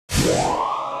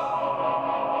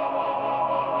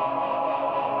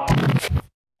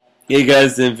Hey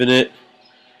guys, Infinite,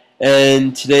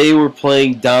 and today we're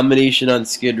playing Domination on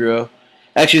Skid Row.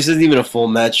 Actually, this isn't even a full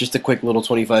match, just a quick little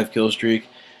 25 kill streak.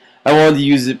 I wanted to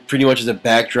use it pretty much as a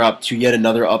backdrop to yet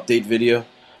another update video.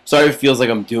 Sorry if it feels like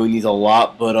I'm doing these a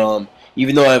lot, but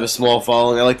even though I have a small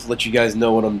following, I like to let you guys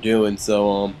know what I'm doing.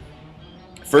 So,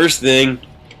 first thing,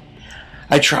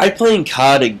 I tried playing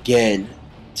COD again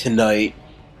tonight,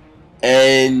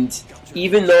 and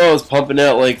even though I was pumping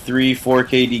out like 3-4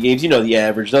 KD games, you know, the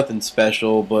average, nothing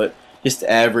special, but just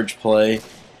average play,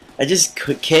 I just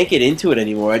can't get into it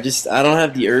anymore. I don't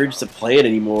have the urge to play it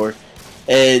anymore.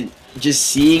 And just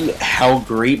seeing how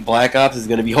great Black Ops is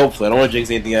going to be, hopefully, I don't want to jinx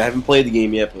anything, I haven't played the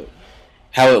game yet, but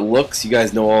how it looks, you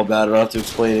guys know all about it, I don't have to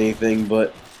explain anything,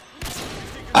 but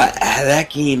that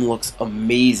game looks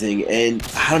amazing, and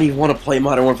I don't even want to play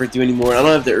Modern Warfare 2 anymore. I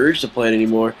don't have the urge to play it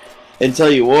anymore. And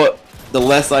tell you what, the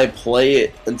less I play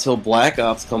it until Black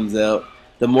Ops comes out,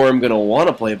 the more I'm going to want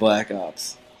to play Black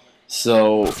Ops.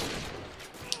 So,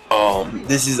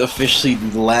 this is officially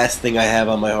the last thing I have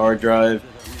on my hard drive.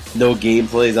 No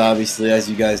gameplays, obviously. As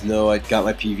you guys know, I got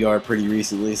my PVR pretty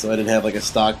recently, so I didn't have like a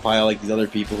stockpile like these other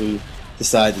people who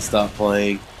decide to stop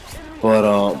playing.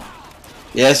 But,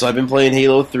 yeah, so I've been playing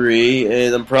Halo 3,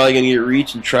 and I'm probably going to get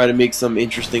Reach and try to make some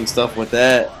interesting stuff with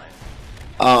that.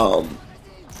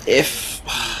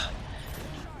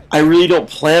 I really don't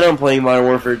plan on playing Modern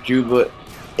Warfare 2, but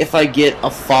if I get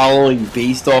a following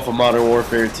based off of Modern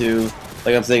Warfare 2,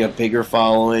 like I'm saying a bigger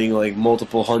following, like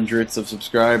multiple hundreds of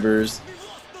subscribers,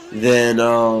 then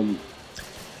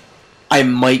I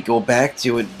might go back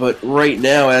to it. But right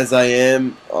now, as I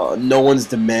am, no one's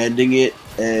demanding it,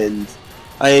 and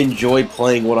I enjoy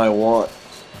playing what I want.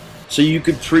 So you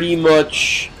could pretty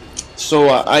much,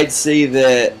 I'd say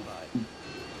that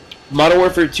Modern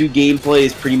Warfare 2 gameplay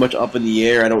is pretty much up in the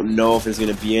air. I don't know if there's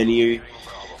going to be any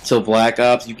till Black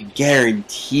Ops. You can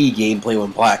guarantee gameplay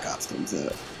when Black Ops comes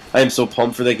out. I am so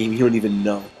pumped for that game, you don't even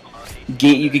know.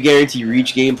 You could guarantee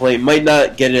Reach gameplay. Might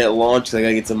not get it at launch because I got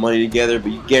to get some money together,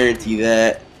 but you guarantee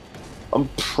that. I'm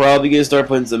probably going to start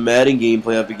putting some Madden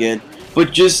gameplay up again.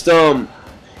 But just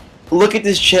look at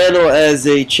this channel as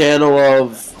a channel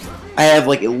of, I have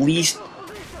like at least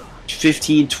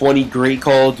 15-20 great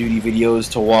Call of Duty videos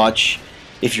to watch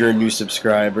if you're a new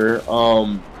subscriber,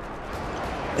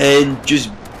 and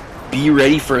just be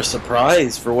ready for a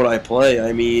surprise for what I play.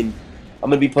 I mean, I'm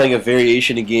going to be playing a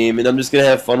variation of game, and I'm just going to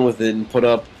have fun with it and put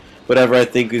up whatever I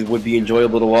think would be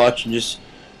enjoyable to watch and just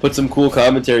put some cool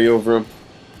commentary over them.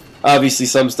 Obviously,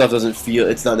 some stuff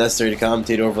it's not necessary to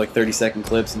commentate over like 30-second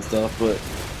clips and stuff, but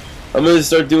I'm going to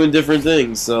start doing different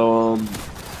things. So,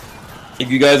 if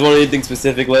you guys want anything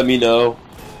specific, let me know.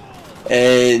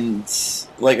 And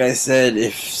like I said,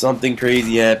 if something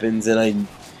crazy happens and I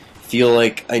feel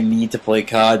like I need to play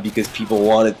COD because people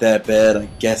want it that bad, I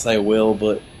guess I will.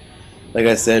 But like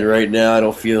I said, right now I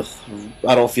don't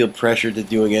feel pressured to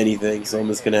doing anything, so I'm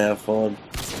just gonna have fun.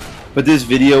 But this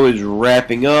video is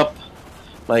wrapping up.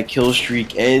 My kill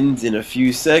streak ends in a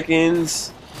few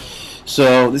seconds.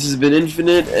 So, this has been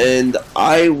Infinite, and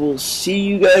I will see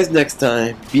you guys next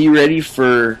time. Be ready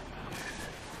for,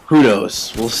 who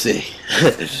knows, we'll see.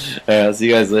 Alright, I'll see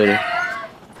you guys later.